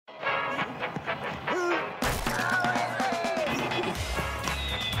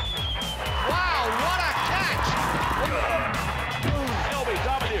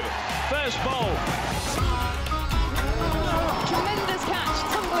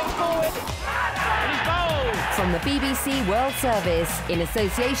from the BBC World Service in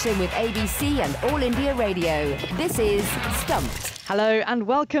association with ABC and All India Radio. This is Stumped. Hello and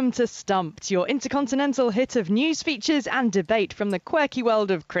welcome to Stumped, your intercontinental hit of news, features and debate from the quirky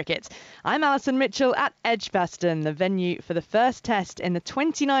world of cricket. I'm Alison Mitchell at Edgbaston, the venue for the first test in the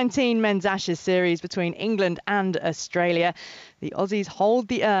 2019 Men's Ashes series between England and Australia. The Aussies hold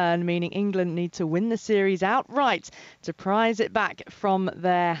the urn, meaning England need to win the series outright to prize it back from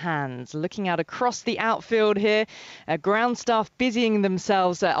their hands. Looking out across the outfield here, ground staff busying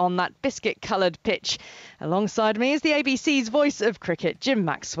themselves on that biscuit-coloured pitch. Alongside me is the ABC's voice of cricket, Jim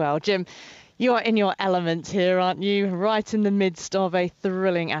Maxwell. Jim, you are in your element here, aren't you? Right in the midst of a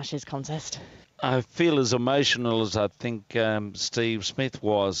thrilling Ashes contest. I feel as emotional as I think Steve Smith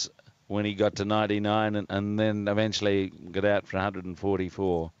was when he got to 99 and then eventually got out for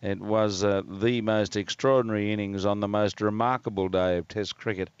 144. It was the most extraordinary innings on the most remarkable day of Test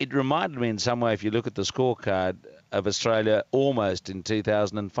cricket. It reminded me in some way, if you look at the scorecard, of Australia almost in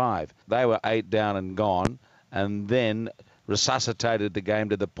 2005. They were 8 down and gone, and then resuscitated the game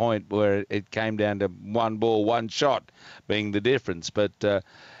to the point where it came down to one ball, one shot being the difference. But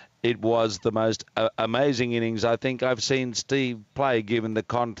it was the most amazing innings I think I've seen Steve play, given the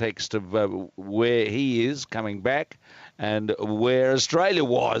context of where he is coming back and where Australia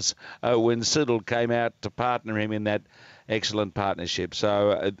was when Siddle came out to partner him in that excellent partnership.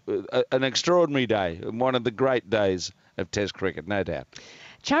 So an extraordinary day, one of the great days of Test cricket, no doubt.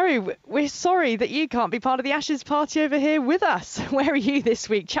 Charu, we're sorry that you can't be part of the Ashes party over here with us. Where are you this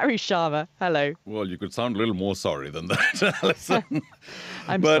week? Charu Sharma, hello. Well, you could sound a little more sorry than that, Alison.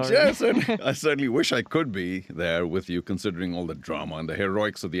 But sorry. Yeah, I certainly wish I could be there with you, considering all the drama and the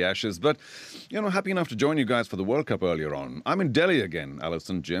heroics of the Ashes. But, happy enough to join you guys for the World Cup earlier on. I'm in Delhi again,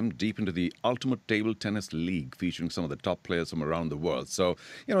 Alison, Jim, deep into the ultimate table tennis league, featuring some of the top players from around the world. So,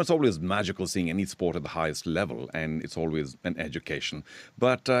 it's always magical seeing any sport at the highest level, and it's always an education.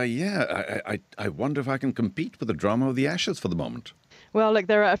 But I wonder if I can compete with the drama of the Ashes for the moment. Well, look,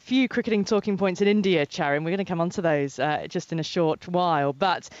 there are a few cricketing talking points in India, Charu, and we're going to come on to those just in a short while.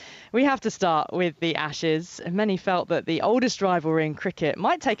 But we have to start with the Ashes. Many felt that the oldest rivalry in cricket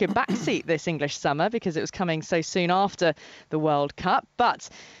might take a backseat this English summer because it was coming so soon after the World Cup. But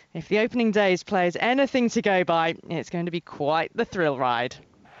if the opening day's play is anything to go by, it's going to be quite the thrill ride.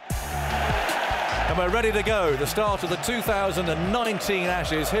 And we're ready to go. The start of the 2019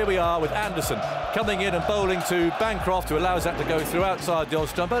 Ashes. Here we are with Anderson coming in and bowling to Bancroft, who allows that to go through outside the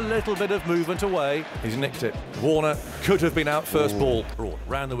off stump. A little bit of movement away. He's nicked it. Warner could have been out first ball. Broad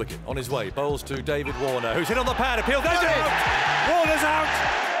round the wicket on his way. Bowls to David Warner, who's hit on the pad. Appeal goes out. Warner's out.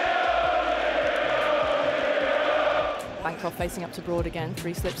 Bancroft facing up to Broad again.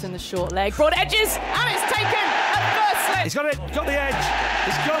 3 slips in the short leg. Broad edges, and it's taken at first slip. He's got it. Got the edge.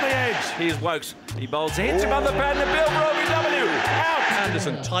 He's got the edge. Here's Wokes. He bowls. He hits him on the pad. And Bill Roby out.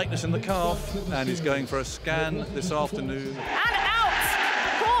 Anderson, tightness in the calf, and he's going for a scan this afternoon. And out.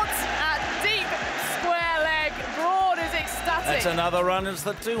 Caught at deep square leg. Broad is ecstatic. That's another run. It's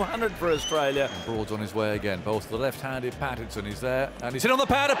the 200 for Australia. Broad's on his way again. Bowls to the left-handed Pattinson. He's there, and he's hit on the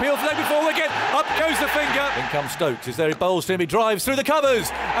pad. Appeals leg before wicket. Up goes the finger. In comes Stokes. He's there. He bowls to him. He drives through the covers,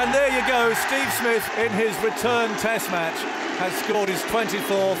 and there you go. Steve Smith in his return Test match has scored his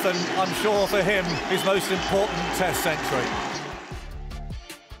 24th, and I'm sure for him his most important Test century.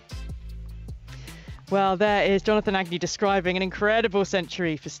 Well, there is Jonathan Agnew describing an incredible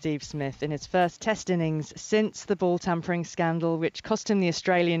century for Steve Smith in his first Test innings since the ball tampering scandal, which cost him the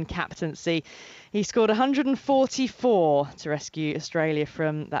Australian captaincy. He scored 144 to rescue Australia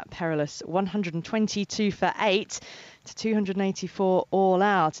from that perilous 122 for 8 to 284 all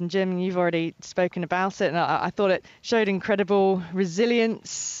out. And Jim, you've already spoken about it, and I thought it showed incredible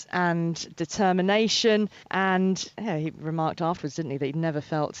resilience and determination. And he remarked afterwards, didn't he, that he'd never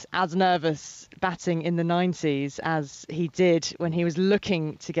felt as nervous batting in the 90s as he did when he was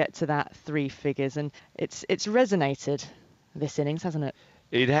looking to get to that 3 figures. And it's resonated this innings, hasn't it?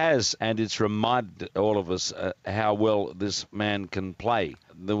 It has, and it's reminded all of us how well this man can play.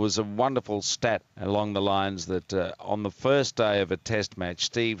 There was a wonderful stat along the lines that on the first day of a Test match,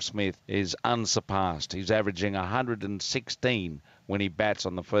 Steve Smith is unsurpassed. He's averaging 116 when he bats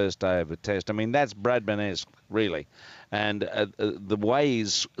on the first day of a Test. I mean, that's Bradman-esque, really. And the way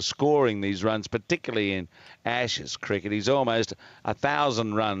he's scoring these runs, particularly in Ashes cricket, he's almost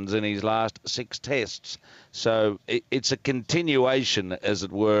 1,000 runs in his last 6 Tests. So it's a continuation, as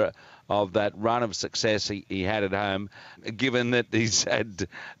it were, of that run of success he had at home, given that he's had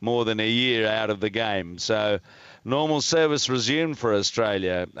more than a year out of the game. So normal service resumed for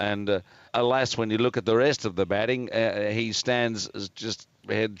Australia, and alas, when you look at the rest of the batting, he stands just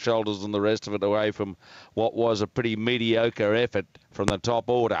head, shoulders and the rest of it away from what was a pretty mediocre effort from the top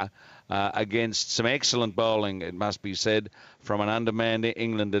order against some excellent bowling, it must be said, from an undermanned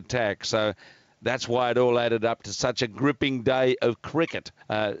England attack. So that's why it all added up to such a gripping day of cricket.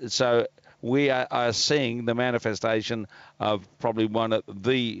 So we are seeing the manifestation of probably one of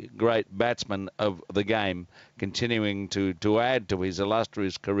the great batsmen of the game continuing to add to his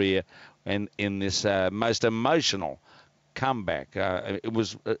illustrious career and in this most emotional comeback. It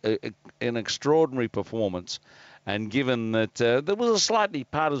was an extraordinary performance, and given that there was a slightly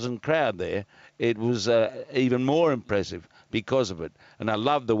partisan crowd there, it was even more impressive because of it. And I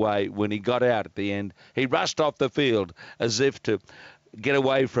love the way when he got out at the end, he rushed off the field as if to get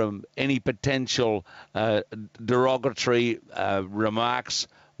away from any potential derogatory remarks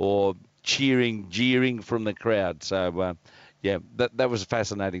or jeering from the crowd. So, yeah, that was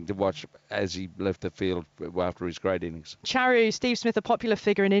fascinating to watch as he left the field after his great innings. Charu, Steve Smith, a popular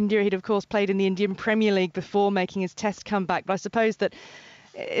figure in India. He'd, of course, played in the Indian Premier League before making his Test comeback. But I suppose that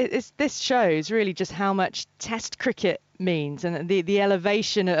this shows really just how much Test cricket means and the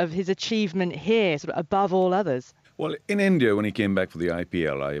elevation of his achievement here, sort of above all others. Well, in India, when he came back for the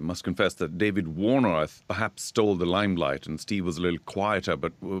IPL, I must confess that David Warner perhaps stole the limelight, and Steve was a little quieter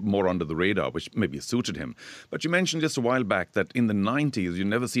but more under the radar, which maybe suited him. But you mentioned just a while back that in the 90s, you've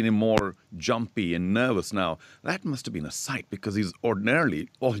never seen him more jumpy and nervous. Now, that must have been a sight because he's ordinarily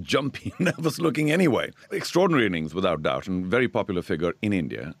all jumpy and nervous looking anyway. Extraordinary innings, without doubt, and very popular figure in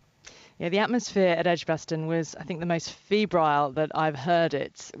India. Yeah, the atmosphere at Edgbaston was, I think, the most febrile that I've heard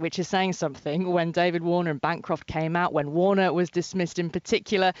it, which is saying something. When David Warner and Bancroft came out, when Warner was dismissed in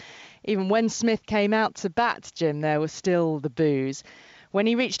particular, even when Smith came out to bat, Jim, there was still the boos. When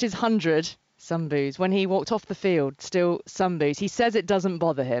he reached his 100, some boos. When he walked off the field, still some boos. He says it doesn't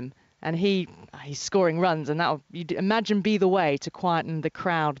bother him, and he's scoring runs, and that would, you'd imagine, be the way to quieten the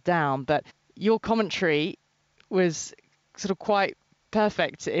crowd down. But your commentary was sort of quite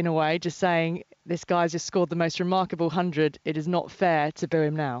perfect in a way, just saying this guy's just scored the most remarkable 100. It is not fair to boo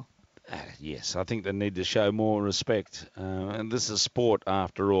him now. Yes, I think they need to show more respect. And this is sport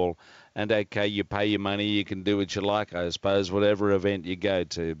after all. And okay, you pay your money, you can do what you like, I suppose, whatever event you go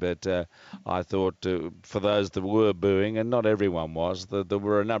to. But I thought for those that were booing, and not everyone was, that there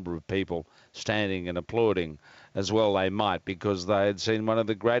were a number of people standing and applauding as well they might, because they had seen one of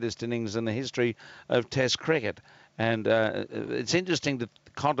the greatest innings in the history of Test cricket. And it's interesting to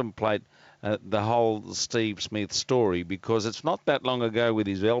contemplate the whole Steve Smith story, because it's not that long ago with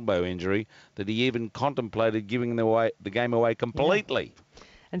his elbow injury that he even contemplated giving the game away completely. Yeah.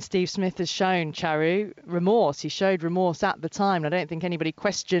 And Steve Smith has shown, Charu, remorse. He showed remorse at the time. I don't think anybody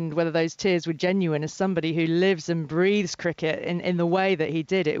questioned whether those tears were genuine. As somebody who lives and breathes cricket in the way that he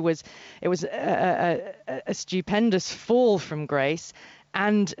did, it was a stupendous fall from grace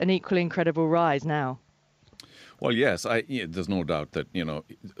and an equally incredible rise now. Well, yes, there's no doubt that,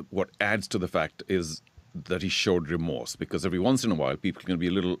 what adds to the fact is that he showed remorse, because every once in a while people can be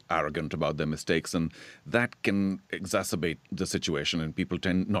a little arrogant about their mistakes, and that can exacerbate the situation, and people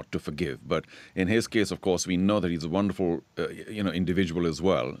tend not to forgive. But in his case, of course, we know that he's a wonderful, individual as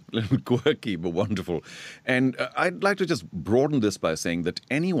well, a little quirky but wonderful. And I'd like to just broaden this by saying that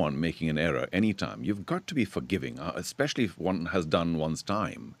anyone making an error anytime, you've got to be forgiving, especially if one has done one's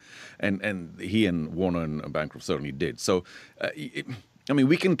time. And he and Warner and Bancroft certainly did. So,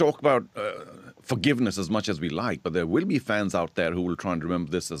 we can talk about forgiveness as much as we like, but there will be fans out there who will try and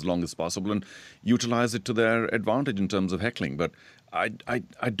remember this as long as possible and utilize it to their advantage in terms of heckling. But I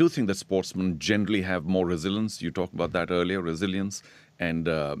do think that sportsmen generally have more resilience. You talked about that earlier, resilience. And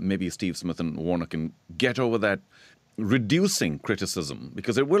maybe Steve Smith and Warner can get over that reducing criticism,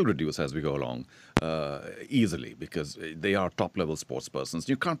 because it will reduce as we go along easily, because they are top-level sports persons.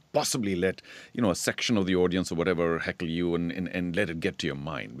 You can't possibly let a section of the audience or whatever heckle you and let it get to your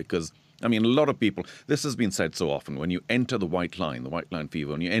mind, because a lot of people, this has been said so often, when you enter the white line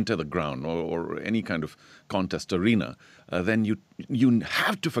fever, when you enter the ground or any kind of contest arena, then you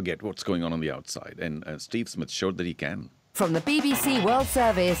have to forget what's going on the outside, and Steve Smith showed that he can. From the BBC World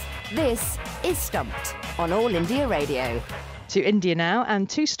Service, this is Stumped on All India Radio. To India now, and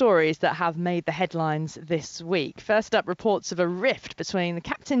two stories that have made the headlines this week. First up, reports of a rift between the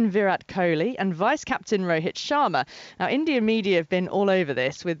captain Virat Kohli and vice-captain Rohit Sharma. Now, Indian media have been all over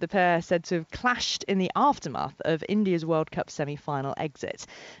this, with the pair said to have clashed in the aftermath of India's World Cup semi-final exit.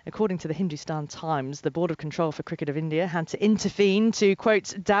 According to the Hindustan Times, the Board of Control for Cricket of India had to intervene to,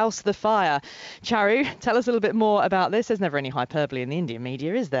 quote, douse the fire. Charu, tell us a little bit more about this. There's never any hyperbole in the Indian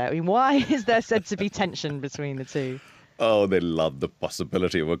media, is there? Why is there said to be tension between the two? Oh, they love the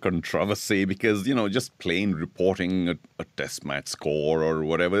possibility of a controversy because, just plain reporting a test match score or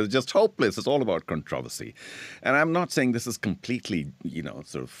whatever is just hopeless. It's all about controversy. And I'm not saying this is completely,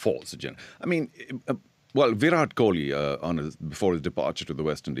 sort of false. I mean, well, Virat Kohli, before his departure to the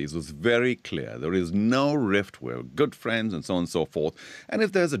West Indies, was very clear. There is no rift. We're good friends and so on and so forth. And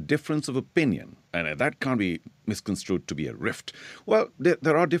if there's a difference of opinion, and that can't be misconstrued to be a rift, well,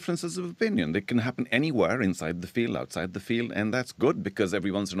 there are differences of opinion. They can happen anywhere, inside the field, outside the field, and that's good because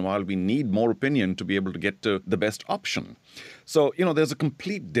every once in a while we need more opinion to be able to get to the best option. So, there's a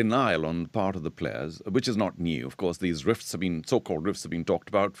complete denial on the part of the players, which is not new. Of course, these so-called rifts have been talked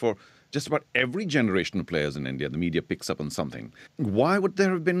about for just about every generation of players in India. The media picks up on something. Why would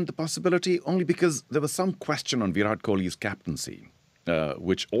there have been the possibility? Only because there was some question on Virat Kohli's captaincy,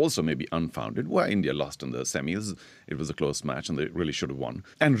 which also may be unfounded. Why India lost in the semis. It was a close match and they really should have won.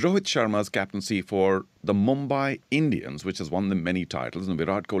 And Rohit Sharma's captaincy for the Mumbai Indians, which has won them many titles, and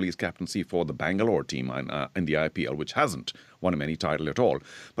Virat Kohli's captaincy for the Bangalore team in the IPL, which hasn't won him any title at all.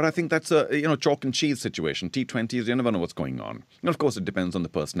 But I think that's a chalk and cheese situation. T20s, you never know what's going on. And of course, it depends on the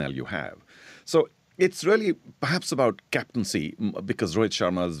personnel you have. So it's really perhaps about captaincy, because Rohit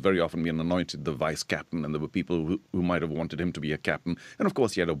Sharma has very often been anointed the vice captain, and there were people who might have wanted him to be a captain. And of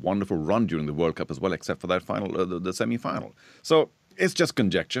course, he had a wonderful run during the World Cup as well, except for that final, the semi-final. So it's just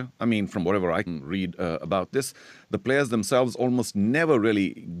conjecture. I mean, from whatever I can read about this, the players themselves almost never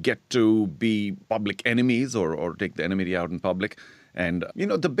really get to be public enemies or take the enmity out in public. And,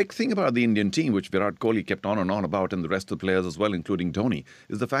 the big thing about the Indian team, which Virat Kohli kept on and on about, and the rest of the players as well, including Dhoni,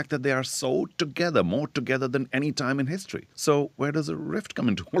 is the fact that they are so together, more together than any time in history. So where does a rift come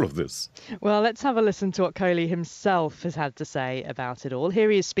into all of this? Well, let's have a listen to what Kohli himself has had to say about it all.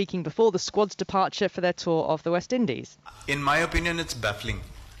 Here he is speaking before the squad's departure for their tour of the West Indies. In my opinion, it's baffling,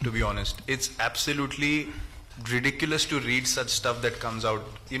 to be honest. It's absolutely ridiculous to read such stuff that comes out.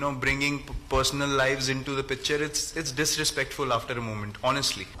 Bringing personal lives into the picture, it's disrespectful after a moment,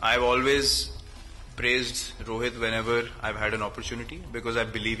 honestly. I've always praised Rohit whenever I've had an opportunity because I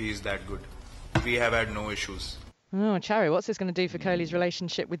believe he's that good. We have had no issues. Oh, Charu, what's this going to do for Kohli's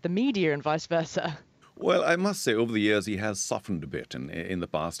relationship with the media and vice versa? Well, I must say, over the years, he has softened a bit. And in the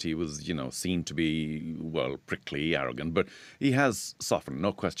past, he was, seen to be, prickly, arrogant. But he has softened,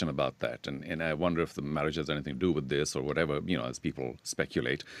 no question about that. And I wonder if the marriage has anything to do with this or whatever, as people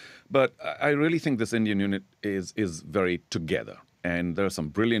speculate. But I really think this Indian unit is very together. And there are some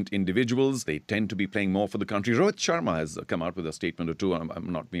brilliant individuals. They tend to be playing more for the country. Rohit Sharma has come out with a statement or two.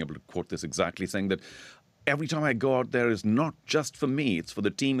 I'm not being able to quote this exactly, saying that every time I go out there, it's not just for me, it's for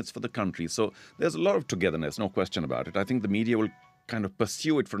the team, it's for the country. So there's a lot of togetherness, no question about it. I think the media will kind of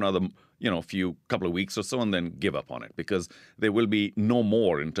pursue it for another, couple of weeks or so and then give up on it, because there will be no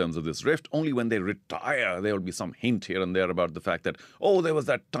more in terms of this rift. Only when they retire, there will be some hint here and there about the fact that, there was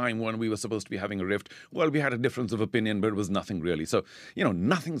that time when we were supposed to be having a rift. Well, we had a difference of opinion, but it was nothing really. So,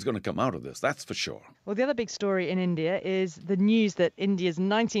 nothing's going to come out of this, that's for sure. Well, the other big story in India is the news that India's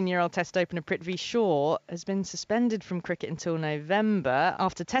 19-year-old Test opener Prithvi Shaw has been suspended from cricket until November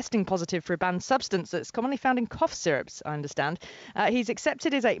after testing positive for a banned substance that's commonly found in cough syrups, I understand. He's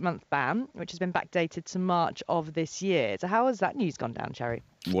accepted his 8-month ban, which has been backdated to March of this year. So how has that news gone down, Charu?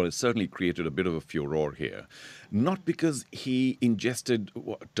 Well, it certainly created a bit of a furore here. Not because he ingested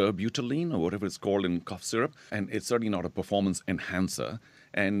terbutaline or whatever it's called in cough syrup, and it's certainly not a performance enhancer.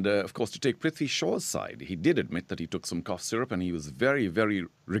 And, of course, to take Prithvi Shaw's side, he did admit that he took some cough syrup, and he was very, very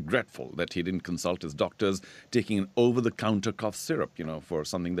regretful that he didn't consult his doctors, taking an over-the-counter cough syrup, for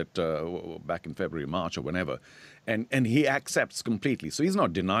something that back in February, March or whenever. And he accepts completely. So he's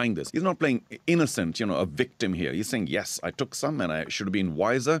not denying this. He's not playing innocent, a victim here. He's saying, yes, I took some and I should have been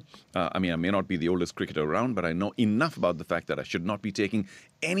wiser. I may not be the oldest cricketer around, but I know enough about the fact that I should not be taking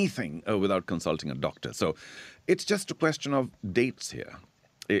anything without consulting a doctor. So it's just a question of dates here.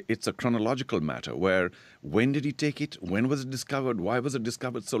 It's a chronological matter where when did he take it? When was it discovered? Why was it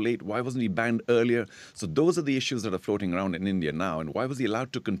discovered so late? Why wasn't he banned earlier? So those are the issues that are floating around in India now. And why was he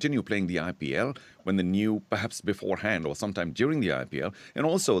allowed to continue playing the IPL when they knew perhaps beforehand or sometime during the IPL? And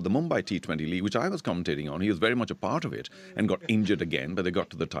also the Mumbai T20 League, which I was commentating on, he was very much a part of it and got injured again, but they got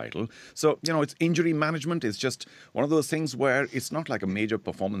to the title. So, it's injury management is just one of those things where it's not like a major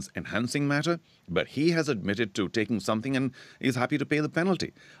performance enhancing matter, but he has admitted to taking something and is happy to pay the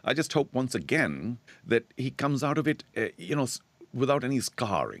penalty. I just hope once again that he comes out of it, without any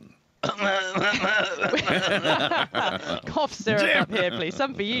scarring. Cough syrup up here, please.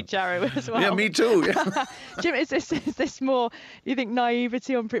 Some for you, Charu, as well. Yeah, me too. Yeah. Jim, is this more, you think,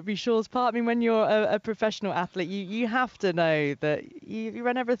 naivety on Prithvi Shaw's part? I mean, when you're a professional athlete, you have to know that you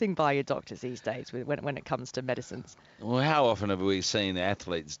run everything by your doctors these days when it comes to medicines. Well, how often have we seen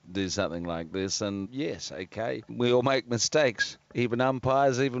athletes do something like this? And yes, okay, we all make mistakes, even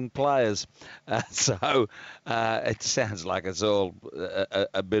umpires, even players. So it sounds like it's all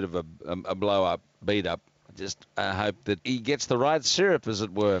a bit of a blow-up, beat-up. I just hope that he gets the right syrup, as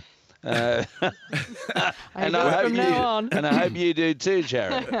it were. And I hope you do too,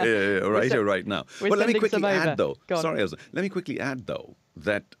 Charu. Yeah, right now. But let me quickly add, though. Sorry, Alison. Let me quickly add, though,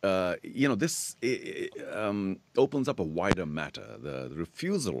 that this opens up a wider matter. The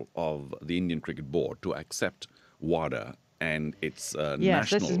refusal of the Indian Cricket Board to accept WADA and its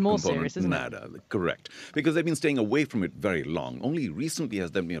national this is more component, serious, isn't NADA. Correct. Because they've been staying away from it very long. Only recently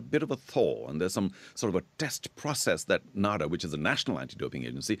has there been a bit of a thaw, and there's some sort of a test process that NADA, which is the National Anti-Doping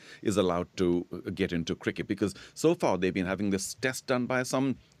Agency, is allowed to get into cricket. Because so far they've been having this test done by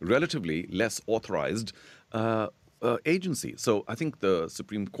some relatively less authorized agency. So I think the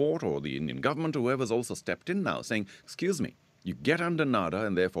Supreme Court or the Indian government or whoever's also stepped in now saying, excuse me, you get under NADA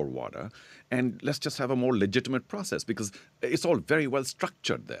and therefore WADA, and let's just have a more legitimate process, because it's all very well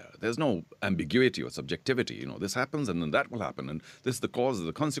structured there. There's no ambiguity or subjectivity. This happens and then that will happen, and this is the cause,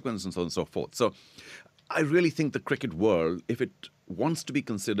 the consequence, and so on and so forth. So I really think the cricket world, if it wants to be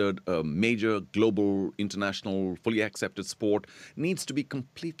considered a major global, international, fully accepted sport, needs to be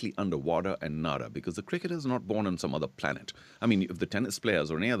completely under WADA and NADA, because the cricket is not born on some other planet. I mean, if the tennis players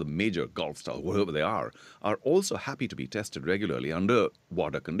or any other major golf stars, whoever they are also happy to be tested regularly under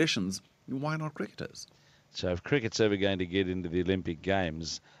WADA conditions, why not cricketers? So if cricket's ever going to get into the Olympic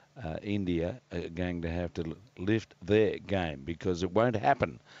Games, India are going to have to lift their game, because it won't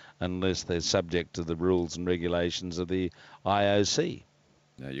happen unless they're subject to the rules and regulations of the IOC.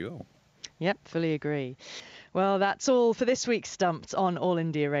 There you go. Yep, fully agree. Well, that's all for this week's Stumped on All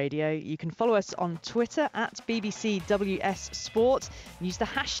India Radio. You can follow us on Twitter at BBCWS Sport. Use the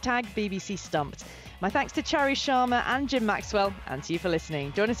hashtag BBC Stumped. My thanks to Charu Sharma and Jim Maxwell, and to you for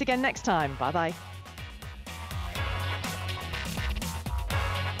listening. Join us again next time. Bye-bye.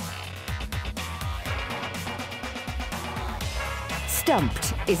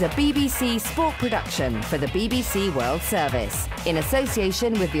 Stumped is a BBC sport production for the BBC World Service in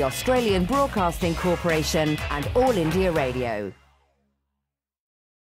association with the Australian Broadcasting Corporation and All India Radio.